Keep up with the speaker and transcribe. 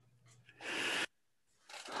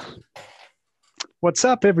What's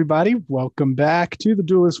up, everybody? Welcome back to the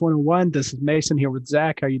Duelist 101. This is Mason here with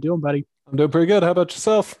Zach. How you doing, buddy? I'm doing pretty good. How about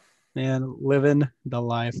yourself? And living the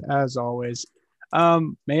life as always.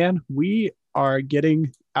 Man, we are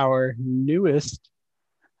getting our newest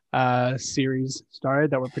series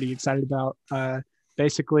started that we're pretty excited about.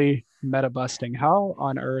 Basically, meta busting. How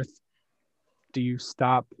on earth do you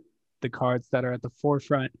stop the cards that are at the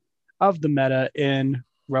forefront of the meta in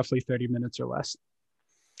roughly 30 minutes or less?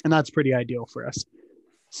 And that's pretty ideal for us.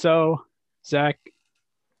 So, Zach,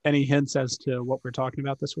 any hints as to what we're talking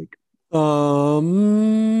about this week?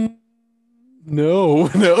 No, no.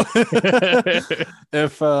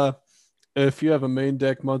 if uh if you have a main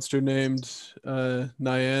deck monster named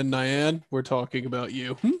Nyan, we're talking about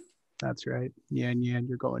you. That's right. Yan Yan,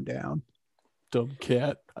 you're going down. Dumb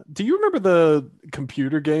cat. Do you remember the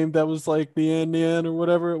computer game that was like Nyan or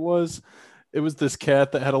whatever it was? It was this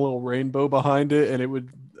cat that had a little rainbow behind it,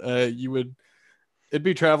 and it'd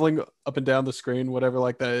be traveling up and down the screen, whatever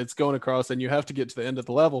like that. It's going across, and you have to get to the end of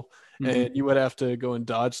the level, and you would have to go and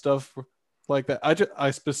dodge stuff like that.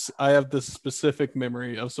 I have this specific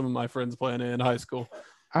memory of some of my friends playing it in high school.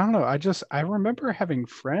 I don't know. I remember having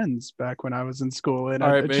friends back when I was in school. And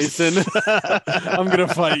All right, Mason, I'm gonna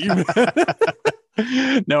fight you,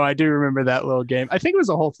 man. No, I do remember that little game. I think it was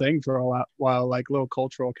a whole thing for a while, like little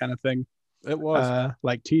cultural kind of thing. It was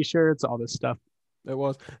like T-shirts, all this stuff. It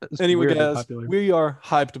was. Anyway, guys, popular. We are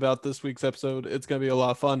hyped about this week's episode. It's going to be a lot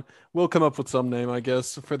of fun. We'll come up with some name, I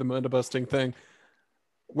guess, for the meta busting thing.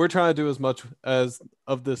 We're trying to do as much as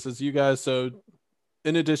of this as you guys. So,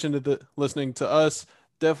 in addition to listening to us,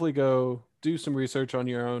 definitely go do some research on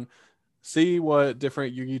your own. See what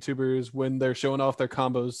different YouTubers, when they're showing off their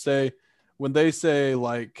combos, say. When they say,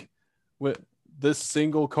 like, this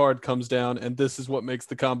single card comes down and this is what makes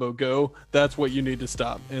the combo go, that's what you need to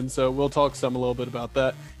stop. And so we'll talk a little bit about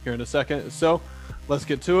that here in a second. So let's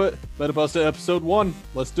get to it. Meta Busted episode 1.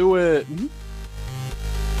 Let's do it.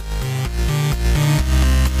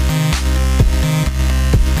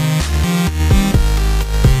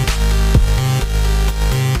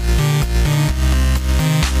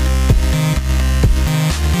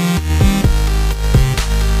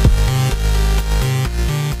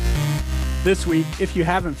 This week, if you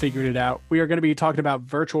haven't figured it out, we are going to be talking about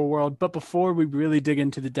Virtual World. But before we really dig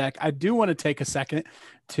into the deck, I do want to take a second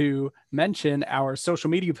to mention our social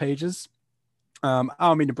media pages. I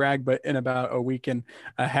don't mean to brag, but in about a week and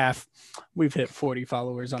a half, we've hit 40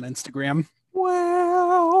 followers on Instagram.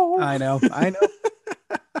 Wow. I know.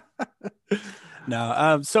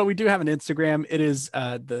 No. So we do have an Instagram. It is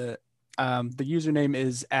the username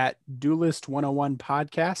is at Duelist 101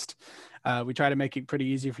 Podcast. We try to make it pretty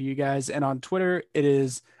easy for you guys. And on Twitter, it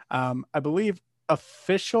is, I believe,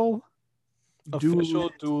 official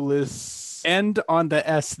Duelist. And on the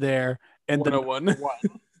S there. And 101. The 1.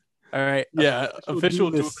 All right. Yeah,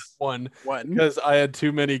 official Duelist 1. Because I had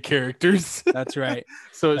too many characters. That's right.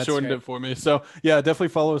 So it shortened it for me. So yeah, definitely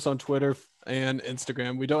follow us on Twitter and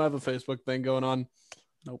Instagram. We don't have a Facebook thing going on.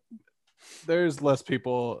 Nope. There's less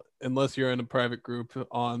people unless you're in a private group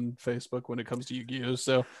on Facebook when it comes to Yu-Gi-Oh!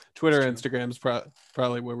 So Twitter, Instagram is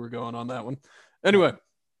probably where we're going on that one. Anyway,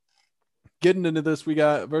 getting into this, we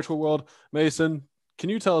got Virtual World. Mason, can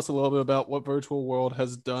you tell us a little bit about what Virtual World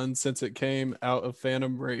has done since it came out of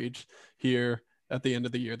Phantom Rage here at the end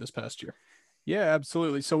of the year this past year? Yeah,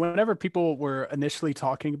 absolutely. So whenever people were initially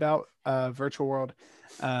talking about Virtual World,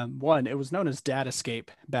 one, it was known as Datascape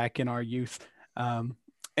back in our youth.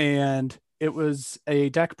 And it was a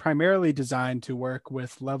deck primarily designed to work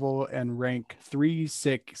with level and rank 3,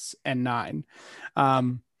 6, and 9.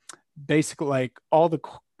 Basically, like all the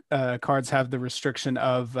cards have the restriction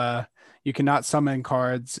of you cannot summon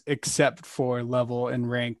cards except for level and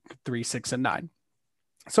rank 3, 6, and 9.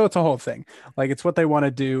 So it's a whole thing. Like it's what they want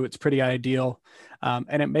to do. It's pretty ideal.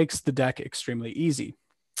 And it makes the deck extremely easy.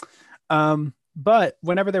 But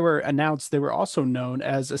whenever they were announced, they were also known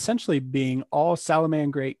as essentially being all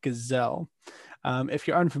Salamangreat Gazelle. If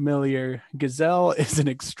you're unfamiliar, Gazelle is an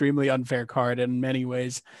extremely unfair card in many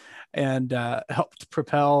ways and helped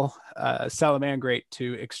propel Salamangreat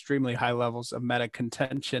to extremely high levels of meta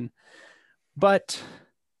contention. But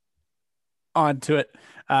on to it.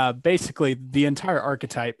 Basically, the entire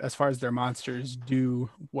archetype, as far as their monsters, do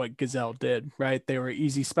what Gazelle did, right? They were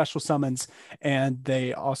easy special summons, and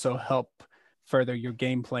they also help further your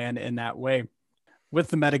game plan in that way. With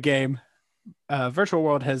the metagame, Virtual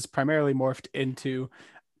World has primarily morphed into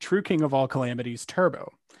True King of All Calamities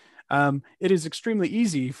Turbo. It is extremely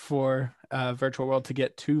easy for Virtual World to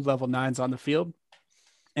get 2 level 9s on the field.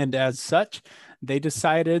 And as such, they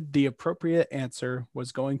decided the appropriate answer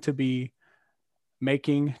was going to be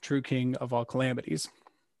making True King of all calamities.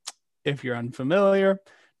 If you're unfamiliar,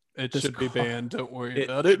 it should be banned. Don't worry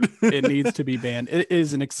about it. It needs to be banned. It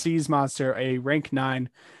is an Xyz monster, a rank 9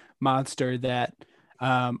 monster that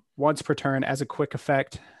once per turn, as a quick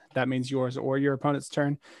effect, that means yours or your opponent's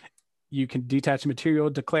turn, you can detach material,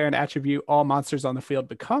 declare an attribute. All monsters on the field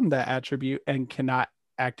become that attribute and cannot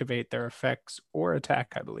activate their effects or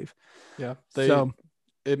attack, I believe. Yeah.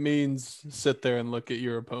 It means sit there and look at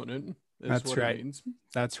your opponent. That's right.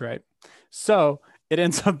 That's right. So it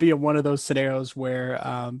ends up being one of those scenarios where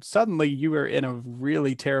suddenly you are in a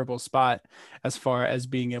really terrible spot as far as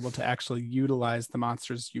being able to actually utilize the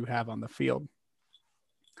monsters you have on the field.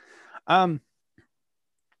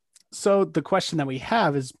 So the question that we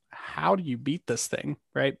have is, how do you beat this thing,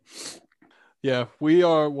 right? Yeah, we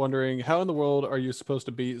are wondering, how in the world are you supposed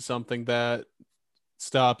to beat something that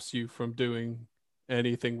stops you from doing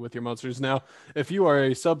anything with your monsters? Now, if you are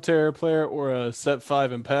a Subterror player or a Set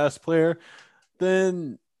 5 and Pass player,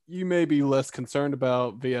 then you may be less concerned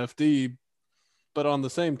about VFD, but on the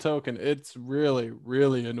same token, it's really,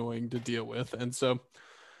 really annoying to deal with. And so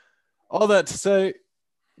all that to say,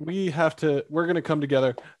 we're going to come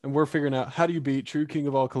together and we're figuring out, how do you beat True King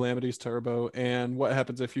of all calamities Turbo, and what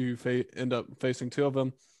happens if you end up facing 2 of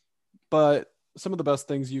them. But some of the best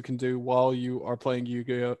things you can do while you are playing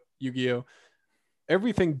Yu-Gi-Oh!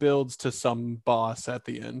 Everything builds to some boss at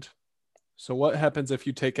the end. So what happens if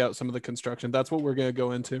you take out some of the construction? That's what we're going to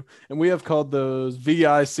go into. And we have called those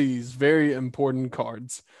VICs, very important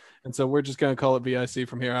cards. And so we're just going to call it VIC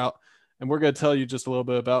from here out. And we're going to tell you just a little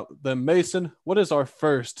bit about them. Mason, what is our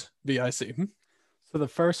first VIC? So the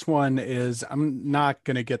first one is, I'm not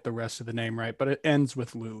going to get the rest of the name right, but it ends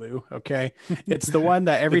with Lulu. Okay. It's the one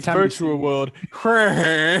that every time virtual world.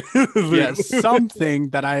 Yes, something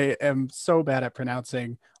that I am so bad at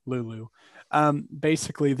pronouncing, Lulu.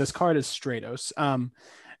 Basically this card is Stratos.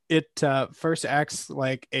 It first acts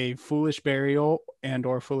like a Foolish Burial and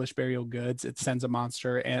or Foolish Burial Goods. It sends a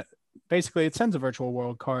monster, and basically it sends a virtual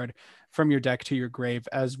world card from your deck to your grave,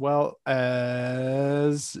 as well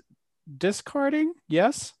as discarding.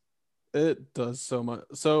 Yes, it does so much.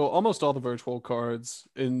 So almost all the virtual cards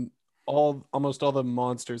almost all the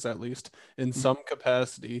monsters, at least in some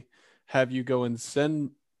capacity, have you go and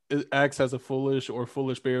send. It acts as a Foolish or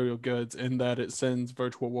Foolish Burial Goods in that it sends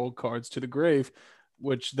virtual world cards to the grave,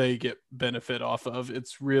 which they get benefit off of.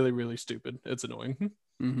 It's really, really stupid. It's annoying.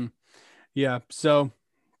 Mm-hmm. Yeah. So,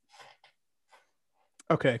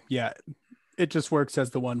 okay. Yeah. It just works as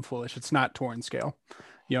the one Foolish. It's not Torn Scale.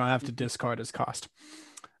 You don't have to discard as cost.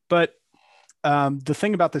 But the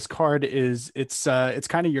thing about this card is it's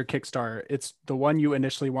kind of your Kickstarter. It's the one you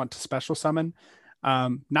initially want to special summon.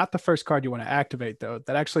 Not the first card you want to activate, though.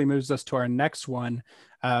 That actually moves us to our next one,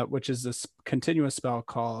 which is this continuous spell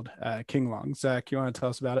called King Long. Zach, you want to tell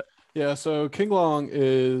us about it? Yeah, so King Long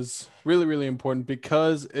is really, really important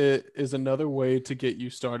because it is another way to get you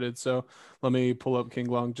started. So let me pull up King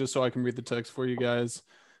Long just so I can read the text for you guys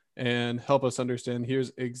and help us understand.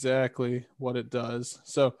 Here's exactly what it does.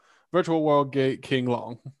 So Virtual World Gate King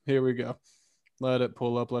Long. Here we go. Let it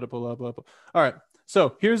pull up. All right.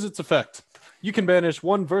 So here's its effect. You can banish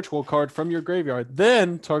one virtual card from your graveyard,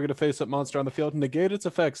 then target a face-up monster on the field, negate its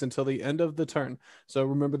effects until the end of the turn. So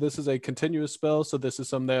remember, this is a continuous spell, so this is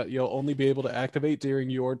something that you'll only be able to activate during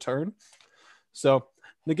your turn. So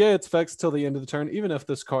negate its effects till the end of the turn. Even if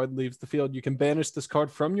this card leaves the field, you can banish this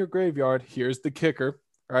card from your graveyard. Here's the kicker,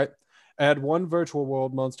 right? Add one virtual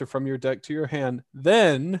world monster from your deck to your hand.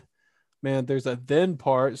 Then, man, there's a then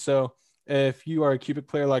part. So if you are a Cubic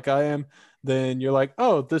player like I am, then you're like,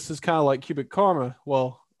 oh, this is kind of like Cubic Karma.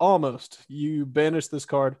 Well, almost. You banish this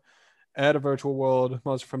card, add a virtual world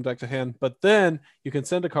monster from deck to hand, but then you can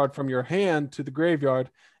send a card from your hand to the graveyard,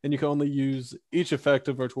 and you can only use each effect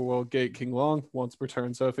of Virtual World Gate King Long once per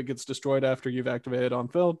turn. So if it gets destroyed after you've activated on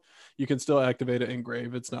field, you can still activate it in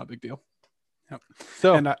grave. It's not a big deal. Yep.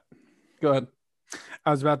 So go ahead. I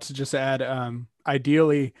was about to just add,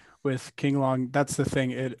 ideally with King Long, that's the thing.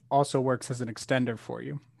 It also works as an extender for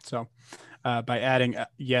you. So by adding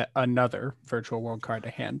yet another virtual world card to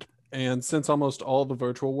hand. And since almost all the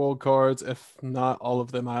virtual world cards, if not all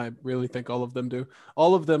of them, I really think all of them do.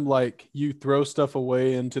 All of them, like, you throw stuff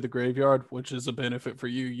away into the graveyard, which is a benefit for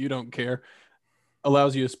you. You don't care.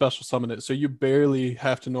 Allows you to special summon it. So you barely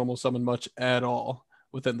have to normal summon much at all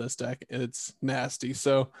within this deck. It's nasty.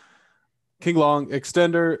 So King Long,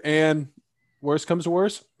 extender, and worst comes to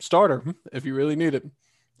worst, starter if you really need it.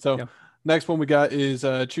 So yeah. Next one we got is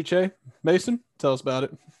Chuche. Mason, tell us about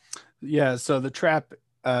it. Yeah, so the trap,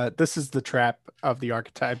 this is the trap of the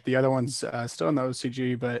archetype. The other one's still in the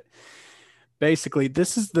OCG, but basically,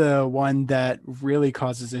 this is the one that really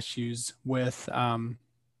causes issues with,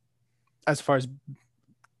 as far as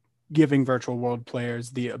giving virtual world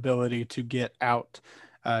players the ability to get out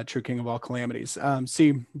True King of All Calamities.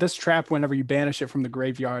 See, this trap, whenever you banish it from the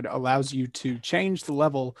graveyard, allows you to change the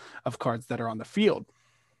level of cards that are on the field.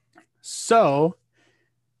 So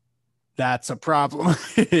that's a problem.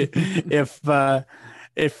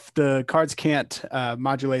 If the cards can't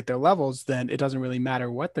modulate their levels, then it doesn't really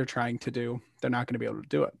matter what they're trying to do. They're not going to be able to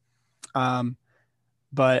do it.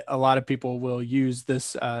 But a lot of people will use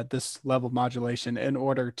this level modulation in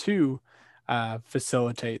order to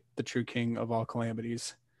facilitate the True King of All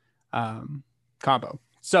Calamities combo.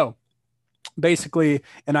 So basically,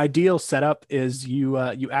 an ideal setup is you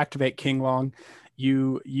activate King Long,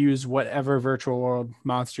 you use whatever virtual world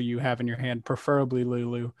monster you have in your hand, preferably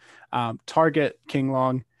Lulu, target King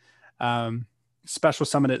Long, special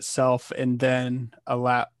summon itself, and then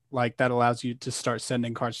that allows you to start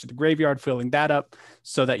sending cards to the graveyard, filling that up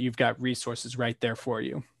so that you've got resources right there for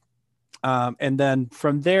you. And then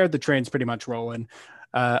from there, the train's pretty much rolling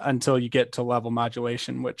until you get to level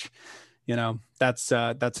modulation, which, that's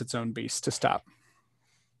its own beast to stop.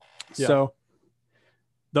 Yeah. So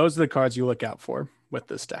those are the cards you look out for with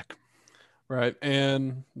this deck. Right.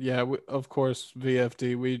 And yeah, of course,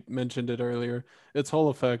 VFD, we mentioned it earlier. Its whole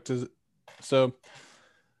effect is, so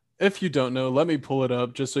if you don't know, let me pull it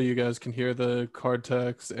up just so you guys can hear the card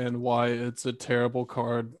text and why it's a terrible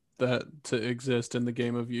card to exist in the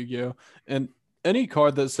game of Yu-Gi-Oh! And any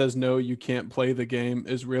card that says no, you can't play the game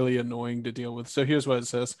is really annoying to deal with. So here's what it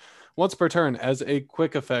says. Once per turn, as a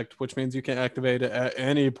quick effect, which means you can activate it at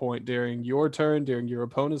any point during your turn, during your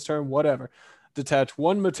opponent's turn, whatever. Detach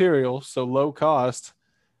one material, so low cost.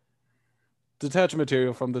 Detach a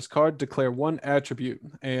material from this card, declare one attribute.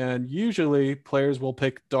 And usually players will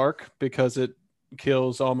pick Dark because it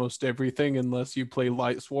kills almost everything unless you play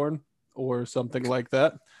Lightsworn or something like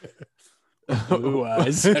that. Blue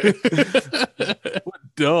eyes.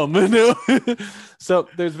 Dumb. So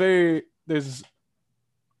there's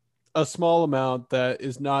a small amount that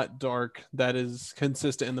is not dark that is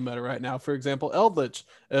consistent in the meta right now. For example, Eldritch.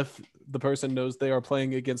 If the person knows they are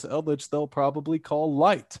playing against Eldritch, they'll probably call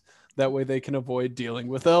light. That way they can avoid dealing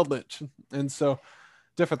with Eldritch. And so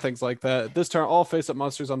different things like that. This turn, all face-up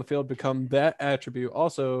monsters on the field become that attribute.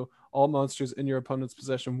 Also, all monsters in your opponent's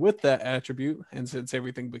possession with that attribute, and since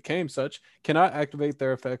everything became such, cannot activate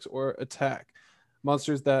their effects or attack.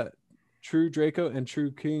 Monsters that True Draco and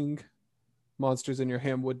True King monsters in your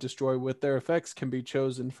hand would destroy with their effects can be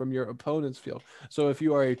chosen from your opponent's field. So if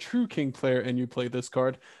you are a True King player and you play this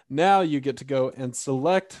card, now you get to go and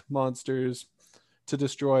select monsters to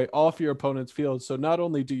destroy off your opponent's field. So not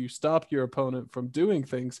only do you stop your opponent from doing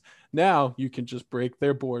things, now you can just break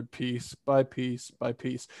their board piece by piece by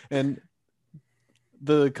piece. And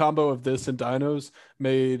the combo of this and Dinos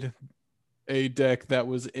made a deck that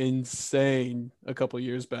was insane a couple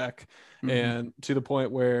years back, and to the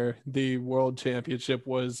point where the World Championship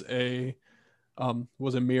was a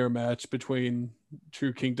mirror match between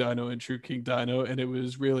True King Dino and True King Dino, and it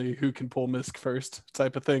was really who can pull Misk first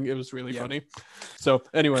type of thing. It was really funny. So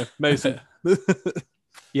anyway, Mason.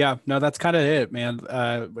 Yeah, no, that's kind of it, man.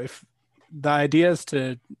 If the idea is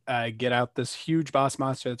to get out this huge boss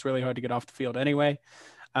monster that's really hard to get off the field anyway,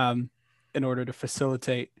 in order to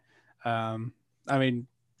facilitate,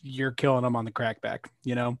 you're killing them on the crackback.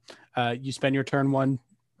 You spend your turn one,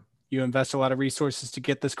 you invest a lot of resources to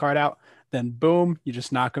get this card out, then boom, you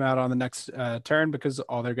just knock them out on the next turn because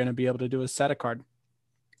all they're going to be able to do is set a card.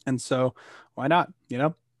 And so why not,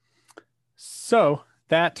 So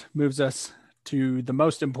that moves us to the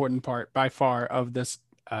most important part by far of this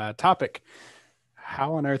topic.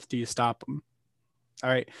 How on earth do you stop them? All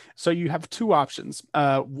right. So you have two options.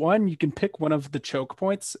 One, you can pick one of the choke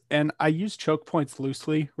points, and I use choke points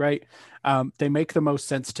loosely, right? They make the most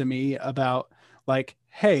sense to me about like,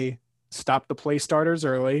 hey, stop the play starters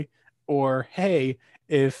early, or hey,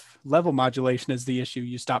 if level modulation is the issue,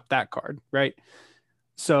 you stop that card, right?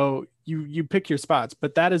 So you pick your spots,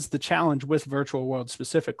 but that is the challenge with Virtual World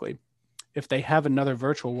specifically. If they have another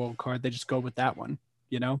Virtual World card, they just go with that one.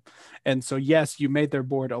 And so yes, you made their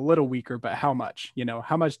board a little weaker, but how much?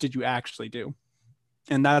 How much did you actually do?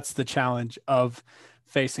 And that's the challenge of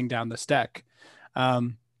facing down this deck.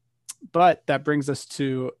 But that brings us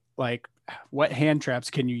to like, what hand traps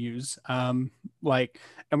can you use? And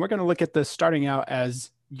we're going to look at this starting out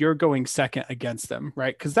as you're going second against them,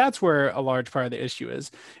 right? Because that's where a large part of the issue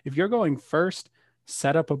is. If you're going first,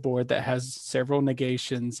 set up a board that has several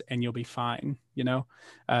negations and you'll be fine. You'll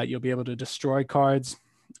be able to destroy cards,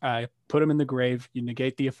 put them in the grave, you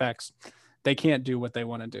negate the effects. They can't do what they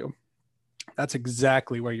want to do. That's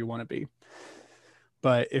exactly where you want to be.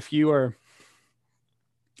 But if you are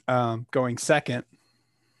going second,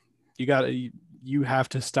 you have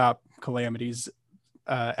to stop calamities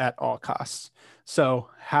at all costs. So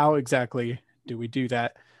how exactly do we do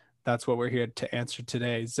that? That's what we're here to answer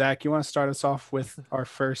today. Zach, you want to start us off with our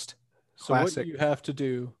first classic? So what you have to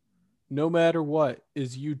do, no matter what,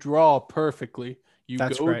 is you draw perfectly. You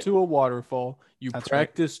go to a waterfall, you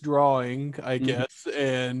practice drawing, I guess,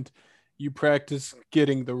 and you practice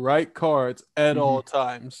getting the right cards at all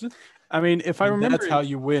times. I mean, if I remember, that's how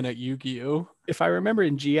you win at Yu-Gi-Oh! If I remember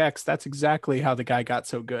in GX, that's exactly how the guy got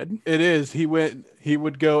so good. It is. He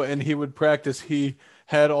would go and he would practice. He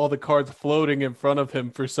had all the cards floating in front of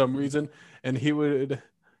him for some reason, and he would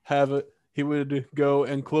go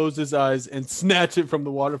and close his eyes and snatch it from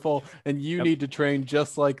the waterfall. And you need to train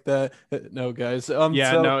just like that. No, guys.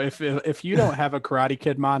 If you don't have a Karate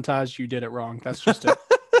Kid montage, you did it wrong. That's just it.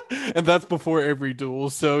 And that's before every duel,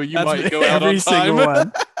 so you might go out on time. Single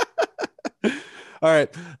one. All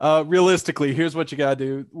right. Realistically, here's what you gotta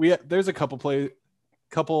do. There's a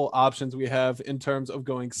couple options we have in terms of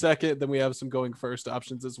going second. Then we have some going first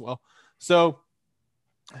options as well. So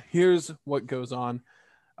here's what goes on.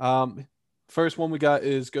 First one we got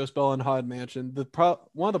is Ghost Bell and Haunted Mansion.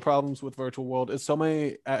 One of the problems with Virtual World is so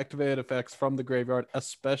many activated effects from the graveyard,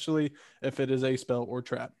 especially if it is a spell or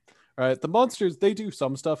trap. All right. The monsters, they do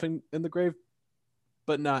some stuff in the grave,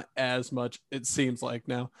 but not as much, it seems like.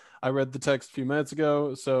 Now, I read the text a few minutes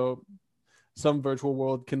ago, so some Virtual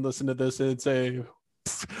World can listen to this and say,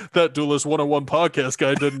 that Duelist 101 podcast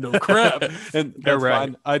guy didn't know crap. And that's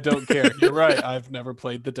fine. I don't care. You're right. I've never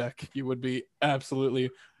played the deck. You would be absolutely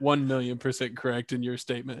 1,000,000% correct in your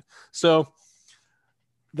statement. So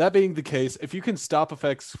that being the case, if you can stop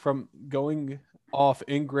effects from going off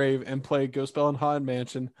in grave and play Ghost Bell and Haunted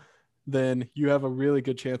Mansion, then you have a really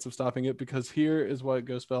good chance of stopping it, because here is what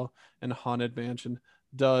Ghost Bell and Haunted Mansion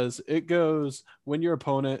does. It goes when your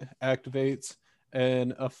opponent activates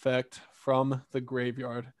an effect from the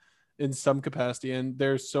graveyard in some capacity, and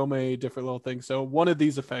there's so many different little things. So one of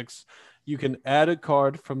these effects, you can add a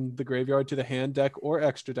card from the graveyard to the hand, deck, or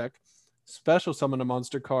extra deck, special summon a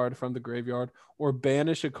monster card from the graveyard, or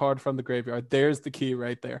banish a card from the graveyard. There's the key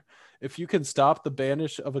right there. If you can stop the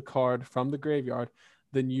banish of a card from the graveyard,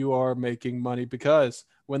 then you are making money, because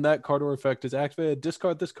when that card or effect is activated,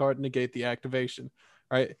 discard this card and negate the activation,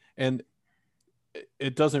 right? And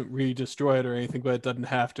it doesn't re-destroy it or anything, but it doesn't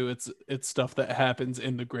have to. It's stuff that happens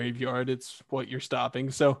in the graveyard. It's what you're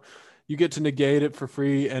stopping. So you get to negate it for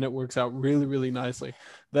free, and it works out really, really nicely.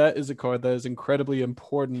 That is a card that is incredibly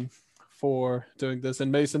important for doing this.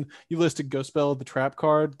 And Mason, you listed Ghost Bell, the trap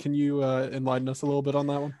card. Can you enlighten us a little bit on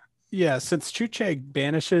that one? Yeah, since Chuche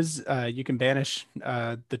banishes, you can banish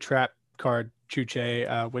the trap card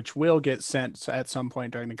Chuche, which will get sent at some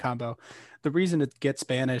point during the combo. The reason it gets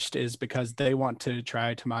banished is because they want to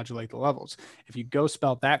try to modulate the levels. If you Ghost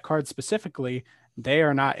Bell that card specifically, they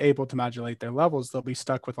are not able to modulate their levels. They'll be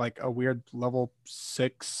stuck with like a weird level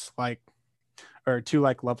 6, or 2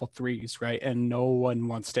 level 3s, right? And no one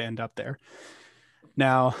wants to end up there.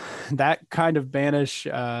 Now, that kind of banish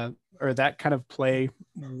or that kind of play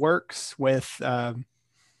works with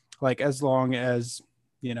as long as,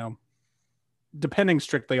 depending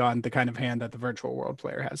strictly on the kind of hand that the Virtual World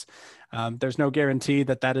player has. There's no guarantee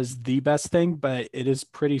that is the best thing, but it is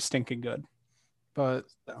pretty stinking good. But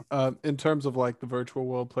in terms of the Virtual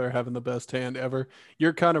World player having the best hand ever,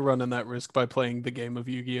 you're kind of running that risk by playing the game of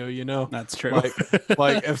Yu-Gi-Oh! That's true.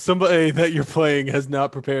 If somebody that you're playing has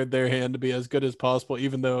not prepared their hand to be as good as possible,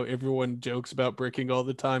 even though everyone jokes about bricking all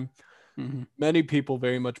the time, many people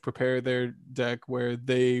very much prepare their deck where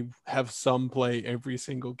they have some play every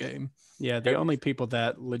single game. Yeah, the only people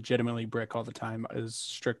that legitimately brick all the time is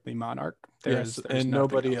strictly Monarch. There's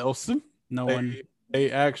nobody else. No one.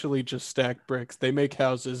 They actually just stack bricks. They make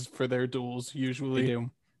houses for their duels usually. They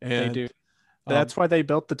do. They do. That's why they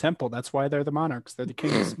built the temple. That's why they're the monarchs. They're the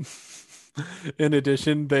kings. In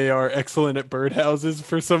addition, they are excellent at birdhouses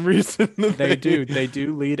for some reason. They do. They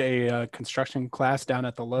do lead a construction class down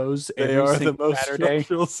at the Lowe's. They are the most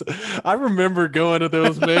structural. I remember going to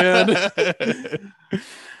those, man.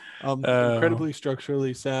 Incredibly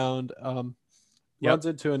structurally sound. Runs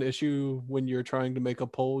into an issue when you're trying to make a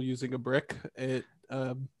pole using a brick. It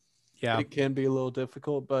can be a little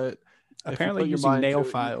difficult, but apparently using nail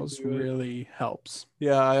files really helps.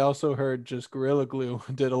 Yeah, I also heard just Gorilla Glue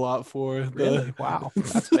did a lot for the... Really? Wow,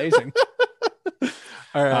 that's amazing.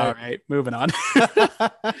 All right, moving on.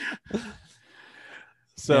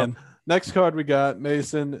 So next card we got,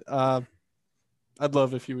 Mason. I'd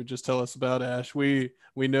love if you would just tell us about Ash. We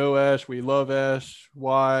know Ash. We love Ash.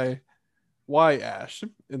 Why? Why Ash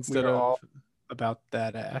instead of all about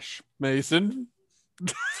that, Ash? Mason?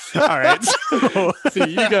 All right. So... See,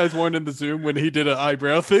 you guys weren't in the Zoom when he did an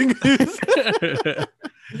eyebrow thing.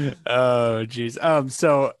 Oh, geez.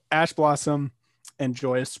 So Ash Blossom and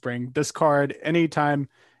Joyous Spring. This card, anytime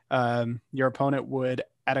your opponent would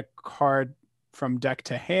add a card from deck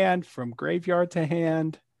to hand, from graveyard to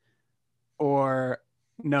hand, or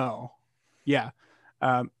no. Yeah.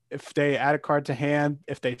 If they add a card to hand,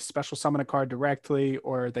 if they special summon a card directly,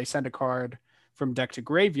 or they send a card from deck to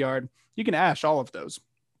graveyard, you can Ash all of those,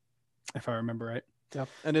 if I remember right. Yeah,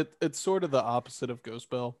 and it's sort of the opposite of Ghost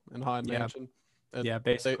Bell and Haunted Mansion. Yeah,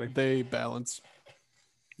 basically. They balance.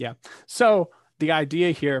 Yeah. So the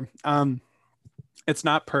idea here, it's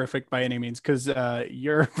not perfect by any means, because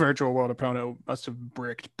your virtual world opponent must have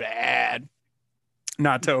bricked bad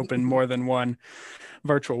not to open more than one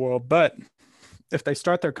virtual world. But if they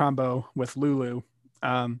start their combo with Lulu,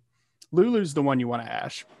 Lulu's the one you want to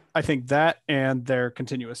Ash. I think that and their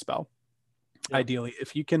continuous spell. Yeah. Ideally,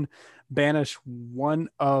 if you can banish one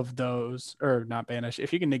of those, or not banish,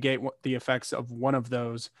 if you can negate the effects of one of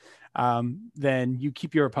those, then you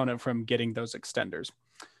keep your opponent from getting those extenders.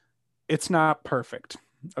 It's not perfect.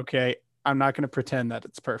 Okay. I'm not going to pretend that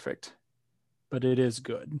it's perfect, but it is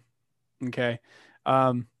good. Okay.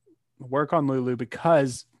 Work on Lulu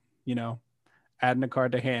because, adding a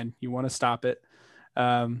card to hand, you want to stop it.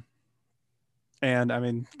 And I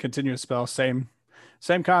mean, continuous spell, same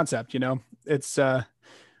concept, it's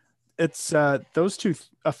those two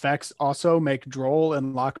effects also make Droll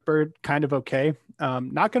and Lockbird kind of okay.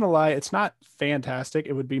 Not going to lie, it's not fantastic.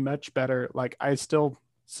 It would be much better. Like, I still,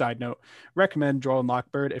 side note, recommend Droll and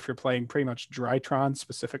Lockbird if you're playing pretty much Drytron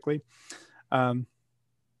specifically.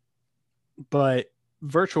 But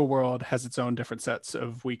Virtual World has its own different sets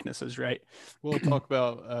of weaknesses, right? We'll talk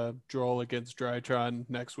about Droll against Drytron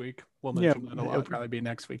next week. We'll mention that a lot. It'll probably be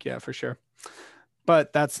next week, yeah, for sure.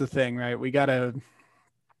 But that's the thing, right? You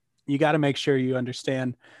gotta make sure you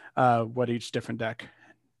understand what each different deck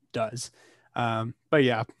does. But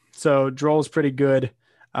yeah, so Droll's pretty good.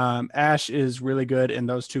 Ash is really good in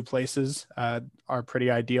those two places, are pretty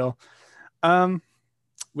ideal.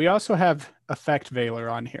 We also have Effect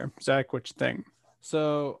Veiler on here. Zach, which thing?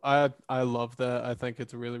 So I love that. I think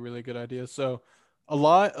it's a really, really good idea. So a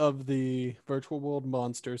lot of the virtual world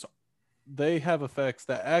monsters, they have effects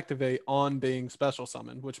that activate on being special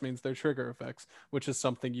summoned, which means they're trigger effects, which is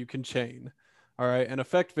something you can chain. All right. And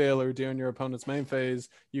Effect Veiler during your opponent's main phase,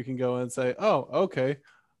 you can go and say, oh, okay,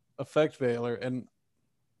 Effect Veiler. And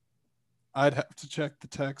I'd have to check the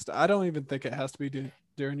text. I don't even think it has to be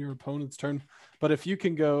during your opponent's turn. But if you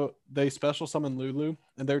can go, they special summon Lulu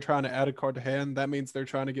and they're trying to add a card to hand, that means they're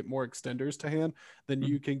trying to get more extenders to hand. Then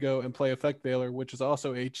you can go and play Effect Veiler, which is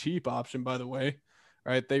also a cheap option, by the way.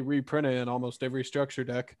 Right? They reprint it in almost every structure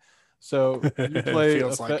deck. So you play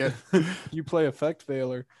you play Effect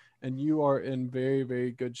Veiler and you are in very,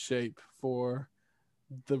 very good shape for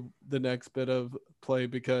the next bit of play,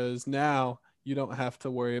 because now you don't have to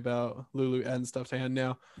worry about Lulu and stuff to hand.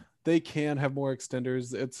 Now they can have more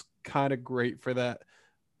extenders. It's kind of great for that.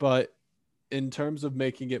 But in terms of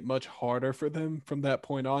making it much harder for them from that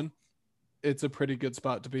point on, it's a pretty good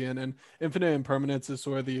spot to be in. And Infinite Impermanence is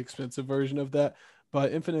sort of the expensive version of that.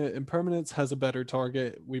 But Infinite Impermanence has a better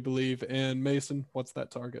target, we believe. And Mason, what's that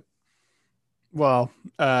target? Well,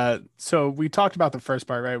 so we talked about the first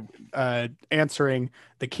part, right? Answering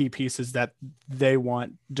the key pieces that they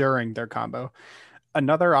want during their combo.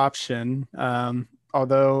 Another option,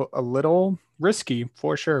 although a little risky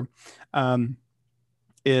for sure,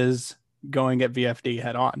 is going at VFD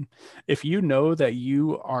head on. If you know that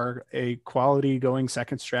you are a quality going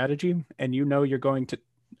second strategy and you know you're going to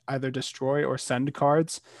either destroy or send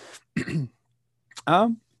cards,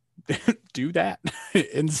 do that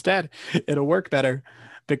instead. It'll work better,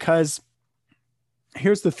 because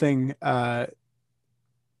here's the thing.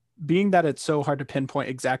 Being that it's so hard to pinpoint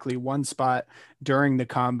exactly one spot during the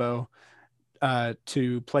combo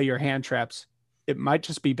to play your hand traps, it might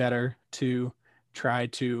just be better to try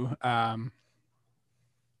to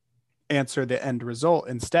answer the end result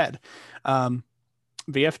instead.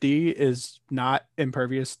 VFD is not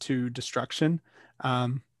impervious to destruction.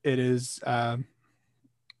 It is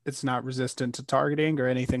it's not resistant to targeting or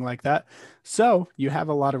anything like that. So you have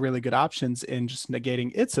a lot of really good options in just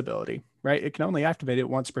negating its ability, right? It can only activate it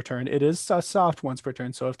once per turn. It is a soft once per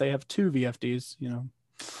turn. So if they have two VFDs,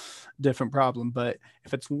 different problem. But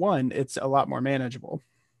if it's one, it's a lot more manageable.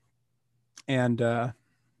 And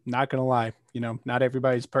not going to lie, not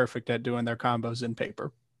everybody's perfect at doing their combos in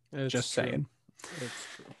paper. Just saying. It's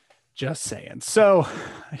true. Just saying. So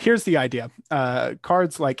here's the idea.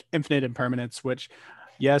 Cards like Infinite Impermanence, which,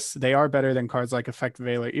 yes, they are better than cards like Effect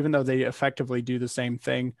Veiler, even though they effectively do the same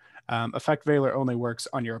thing. Effect Veiler only works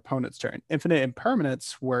on your opponent's turn. Infinite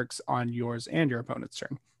Impermanence works on yours and your opponent's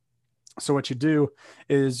turn. So what you do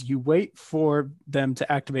is you wait for them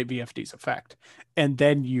to activate VFD's effect, and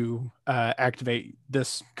then you activate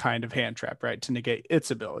this kind of hand trap, right, to negate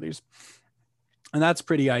its abilities. And that's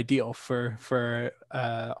pretty ideal for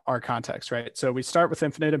our context, right? So we start with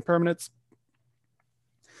Infinite Impermanence.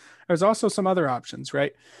 There's also some other options,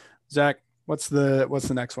 right? Zach, what's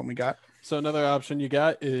the next one we got? So another option you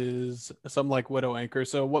got is something like Widow Anchor.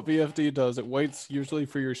 So what VFD does, it waits usually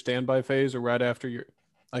for your standby phase, or right after your,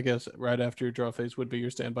 I guess right after your draw phase would be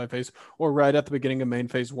your standby phase, or right at the beginning of main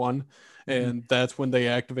phase 1. And that's when they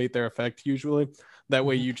activate their effect usually. That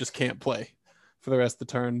way you just can't play for the rest of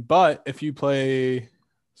the turn. But if you play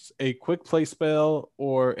a quick play spell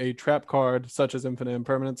or a trap card such as Infinite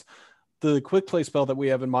Impermanence, the quick play spell that we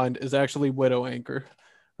have in mind is actually Widow Anchor.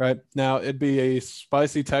 Right now, it'd be a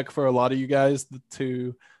spicy tech for a lot of you guys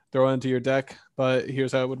to throw into your deck, but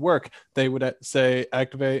here's how it would work. They would say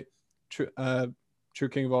activate True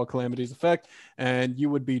King of All Calamities effect, and you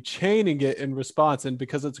would be chaining it in response. And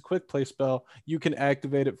because it's a quick play spell, you can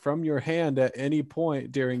activate it from your hand at any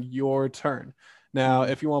point during your turn. Now,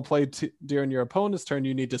 if you want to play during your opponent's turn,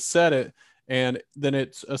 you need to set it, and then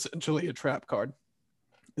it's essentially a trap card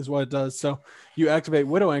is what it does. So you activate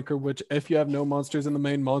Widow Anchor, which if you have no monsters in the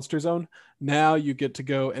main monster zone, now you get to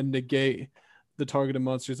go and negate the targeted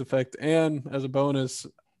monster's effect. And as a bonus,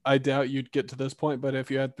 I doubt you'd get to this point, but if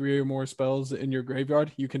you had 3 or more spells in your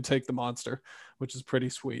graveyard, you can take the monster, which is pretty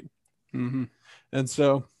sweet. And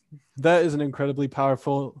so that is an incredibly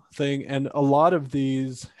powerful thing. And a lot of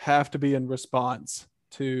these have to be in response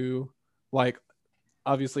to, like,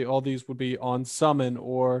 obviously all these would be on summon,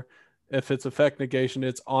 or if it's effect negation,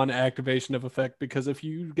 it's on activation of effect. Because if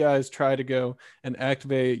you guys try to go and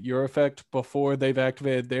activate your effect before they've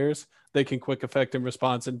activated theirs, they can quick effect in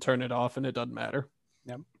response and turn it off, and it doesn't matter.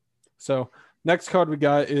 Yep. So next card we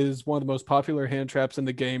got is one of the most popular hand traps in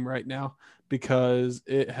the game right now, because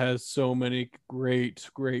it has so many great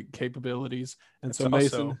capabilities. And it's so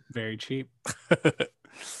Mason, very cheap.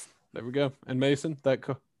 There we go. And Mason,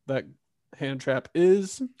 that hand trap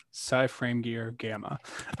is Psyframe Gear Gamma.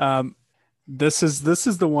 This is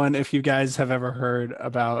the one, if you guys have ever heard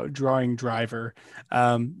about drawing driver,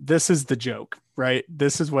 this is the joke, right?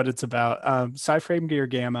 This is what it's about. Psyframe Gear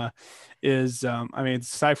Gamma is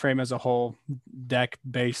Psyframe as a whole deck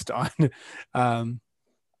based on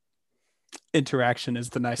interaction is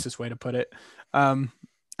the nicest way to put it.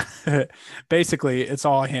 Basically it's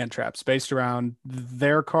all hand traps based around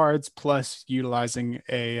their cards, plus utilizing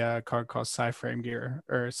a card called Psyframe Gear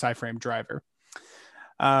or Psyframe Driver.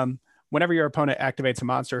 Whenever your opponent activates a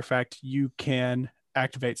monster effect, you can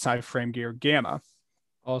activate Psyframe Gear Gamma.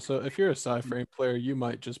 Also, if you're a Psyframe player, you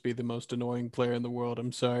might just be the most annoying player in the world.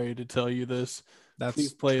 I'm sorry to tell you this.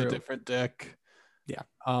 Please play a different deck. Yeah.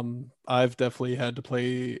 I've definitely had to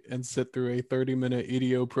play and sit through a 30-minute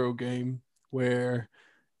EDO Pro game where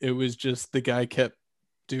it was just the guy kept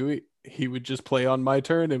doing, he would just play on my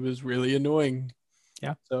turn. It was really annoying.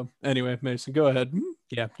 Yeah. So anyway, Mason, go ahead.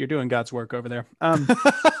 Yeah, you're doing God's work over there.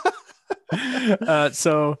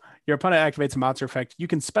 So your opponent activates a monster effect. You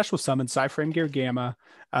can special summon Psyframe Gear Gamma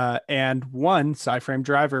and one Psyframe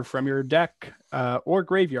Driver from your deck or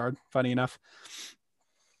graveyard, funny enough.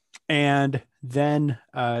 And then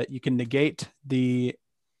you can negate the,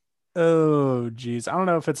 I don't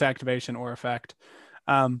know if it's activation or effect.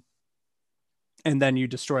 And then you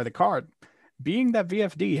destroy the card. Being that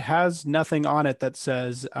VFD has nothing on it that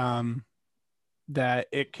says that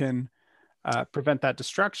it can prevent that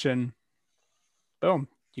destruction, boom,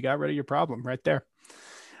 you got rid of your problem right there.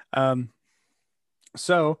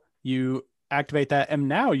 So you activate that, and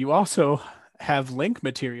now you also have link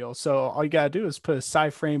material. So all you got to do is put a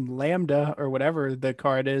Psyframe Lambda or whatever the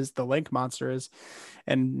card is, the link monster is,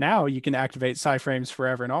 and now you can activate Psyframes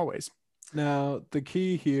forever and always. Now, the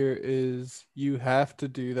key here is you have to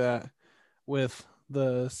do that with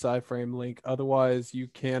the Psyframe link. Otherwise, you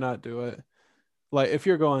cannot do it. Like, if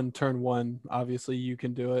you're going turn 1, obviously you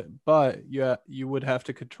can do it, but you would have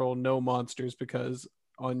to control no monsters, because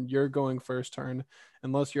on your going first turn,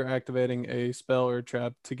 unless you're activating a spell or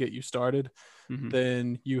trap to get you started,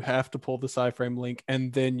 then you have to pull the Psyframe link,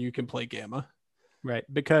 and then you can play Gamma. Right,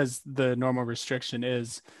 because the normal restriction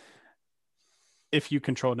is if you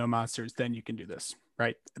control no monsters, then you can do this,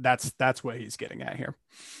 right? That's what he's getting at here.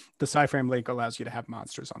 The Psyframe link allows you to have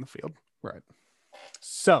monsters on the field. Right.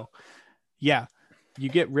 So, yeah, you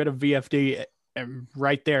get rid of VFD. And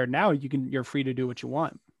right there, now you're free to do what you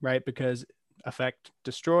want, right? Because effect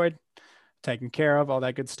destroyed, taken care of, all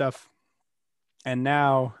that good stuff. And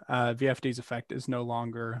now VFD's effect is no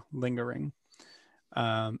longer lingering.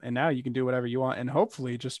 And now you can do whatever you want and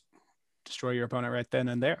hopefully just destroy your opponent right then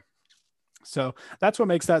and there. So that's what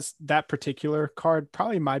makes that particular card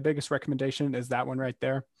probably my biggest recommendation is that one right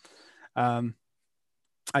there.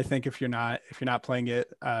 I think if you're not playing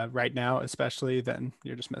it right now, especially, then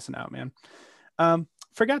you're just missing out, man.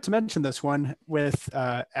 Forgot to mention this one with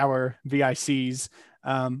our VICs.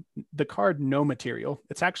 The card No Material.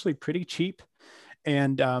 It's actually pretty cheap,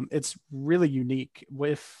 and it's really unique.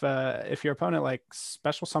 If your opponent like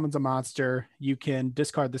special summons a monster, you can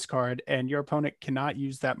discard this card, and your opponent cannot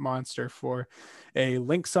use that monster for a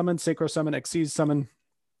link summon, synchro summon, Xyz summon,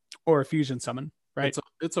 or a fusion summon. Right.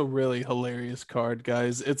 It's a really hilarious card,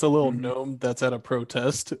 guys. It's a little gnome that's at a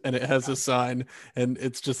protest and it has a sign and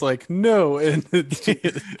it's just like, no. And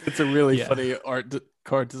it's a really funny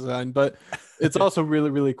card design, but it's also really,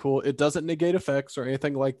 really cool. It doesn't negate effects or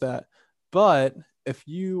anything like that. But if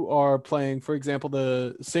you are playing, for example,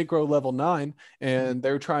 the Synchro level 9 and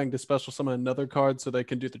they're trying to special summon another card so they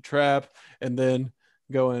can do the trap and then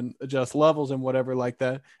go and adjust levels and whatever like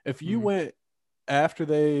that. If you went after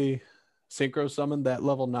they synchro summon that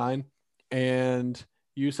level 9 and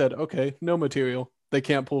you said, okay, no material, they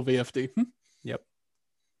can't pull VFD. Yep,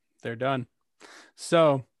 they're done.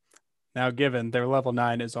 So now, given their level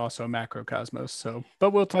 9 is also Macrocosmos,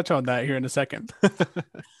 but we'll touch on that here in a second.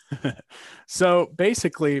 So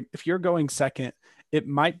basically, if you're going second, it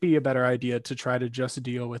might be a better idea to try to just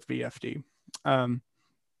deal with VFD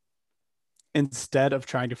instead of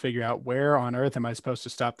trying to figure out where on earth am I supposed to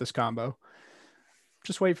stop this combo.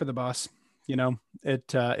 Just wait for the boss.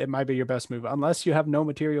 It might be your best move unless you have no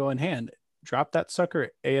material in hand. Drop that sucker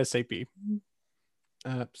ASAP.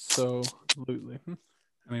 Absolutely.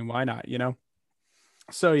 I mean, why not?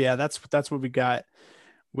 So yeah, that's what we got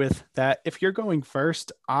with that. If you're going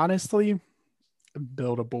first, honestly,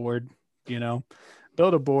 build a board. Build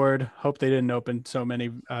a board. Hope they didn't open so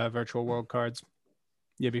many virtual world cards.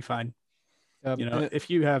 You'll be fine. If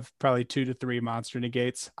you have probably 2 to 3 monster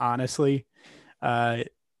negates, honestly,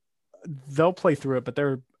 they'll play through it, but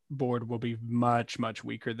their board will be much, much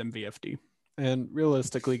weaker than VFD. And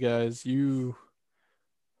realistically, guys, you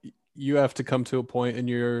have to come to a point in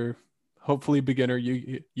your hopefully beginner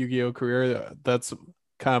Yu-Gi-Oh career. That's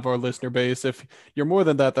kind of our listener base. If you're more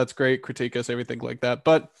than that, that's great. Critique us, everything like that.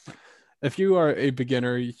 But if you are a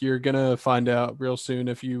beginner, you're going to find out real soon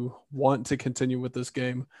if you want to continue with this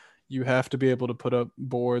game, you have to be able to put up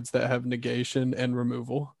boards that have negation and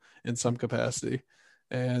removal in some capacity.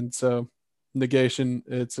 And so negation,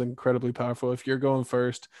 it's incredibly powerful. If you're going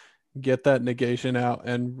first, get that negation out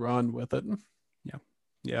and run with it.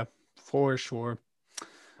 Yeah, for sure.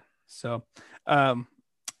 So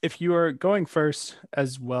if you are going first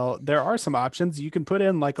as well, there are some options. You can put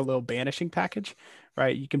in like a little banishing package,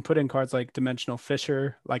 right? You can put in cards like Dimensional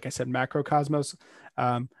Fisher, like I said, Macrocosmos.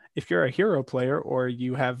 If you're a hero player or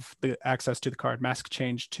you have the access to the card Mask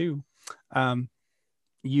Change 2,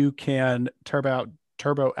 you can turbo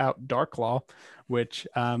out Darklaw, which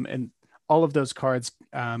and all of those cards,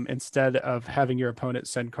 instead of having your opponent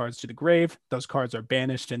send cards to the grave, those cards are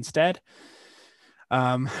banished instead,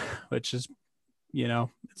 which is,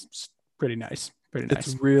 it's pretty nice.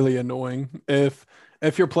 It's really annoying. If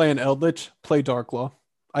you're playing Eldritch, play Darklaw.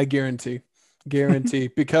 I guarantee,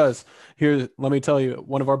 because here, let me tell you,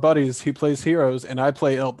 one of our buddies, he plays heroes and I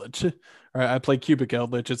play Eldritch. All right, I play Cubic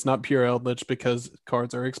Eldritch. It's not pure Eldritch because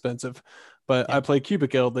cards are expensive, but I play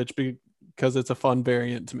Cubic Eldritch because it's a fun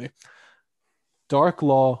variant to me.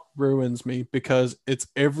 Darklaw ruins me because it's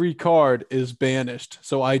every card is banished,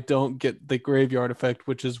 so I don't get the graveyard effect,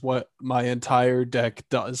 which is what my entire deck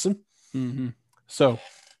does. So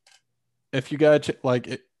if you got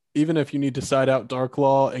even if you need to side out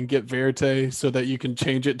Darklaw and get Verite so that you can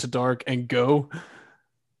change it to Dark and go,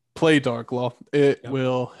 play Darklaw. It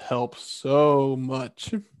will help so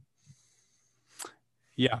much.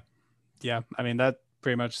 Yeah. I mean, that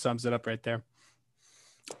pretty much sums it up right there.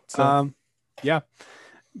 So, yeah,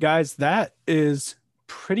 guys, that is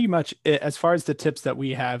pretty much it as far as the tips that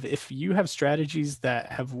we have. If you have strategies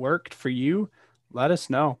that have worked for you, let us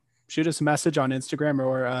know. Shoot us a message on Instagram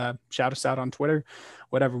or shout us out on Twitter,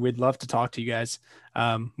 whatever. We'd love to talk to you guys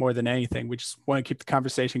more than anything. We just want to keep the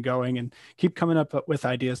conversation going and keep coming up with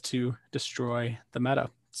ideas to destroy the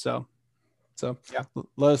meta. So yeah,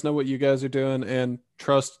 let us know what you guys are doing and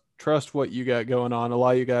trust what you got going on. A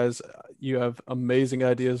lot of you guys, you have amazing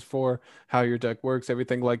ideas for how your deck works,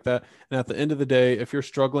 everything like that. And at the end of the day, if you're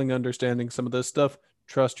struggling understanding some of this stuff,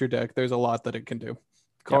 trust your deck. There's a lot that it can do.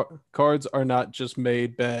 Cards are not just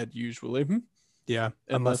made bad usually. Yeah,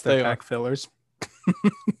 unless they're pack fillers.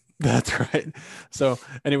 That's right. So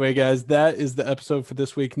anyway, guys, that is the episode for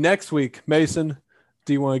this week. Next week, Mason,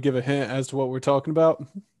 do you want to give a hint as to what we're talking about?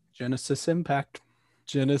 Genesis Impact.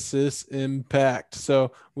 Genesis Impact.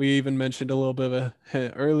 So we even mentioned a little bit of a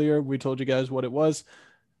hint earlier. We told you guys what it was,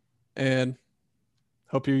 and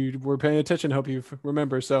hope you were paying attention. Hope you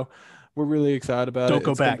remember. So we're really excited about it. Don't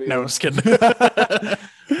go back. No, I'm just kidding.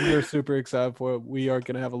 We are super excited for it. We are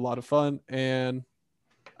going to have a lot of fun, and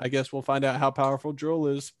I guess we'll find out how powerful Droll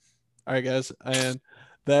is. All right, guys, and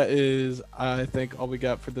that is, I think, all we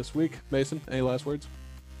got for this week. Mason, any last words?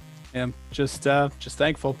 And just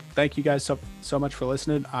thankful. Thank you guys so much for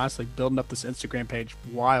listening. Honestly, building up this Instagram page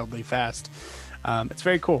wildly fast. It's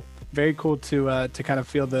very cool to kind of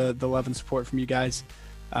feel the love and support from you guys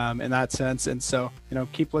in that sense. And so,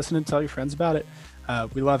 keep listening, tell your friends about it.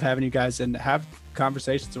 We love having you guys and have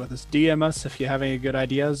conversations with us. DM us if you have any good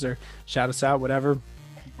ideas or shout us out, whatever.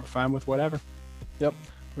 We're fine with whatever. Yep.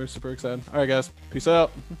 We're super excited. All right, guys. Peace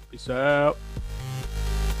out. Peace out.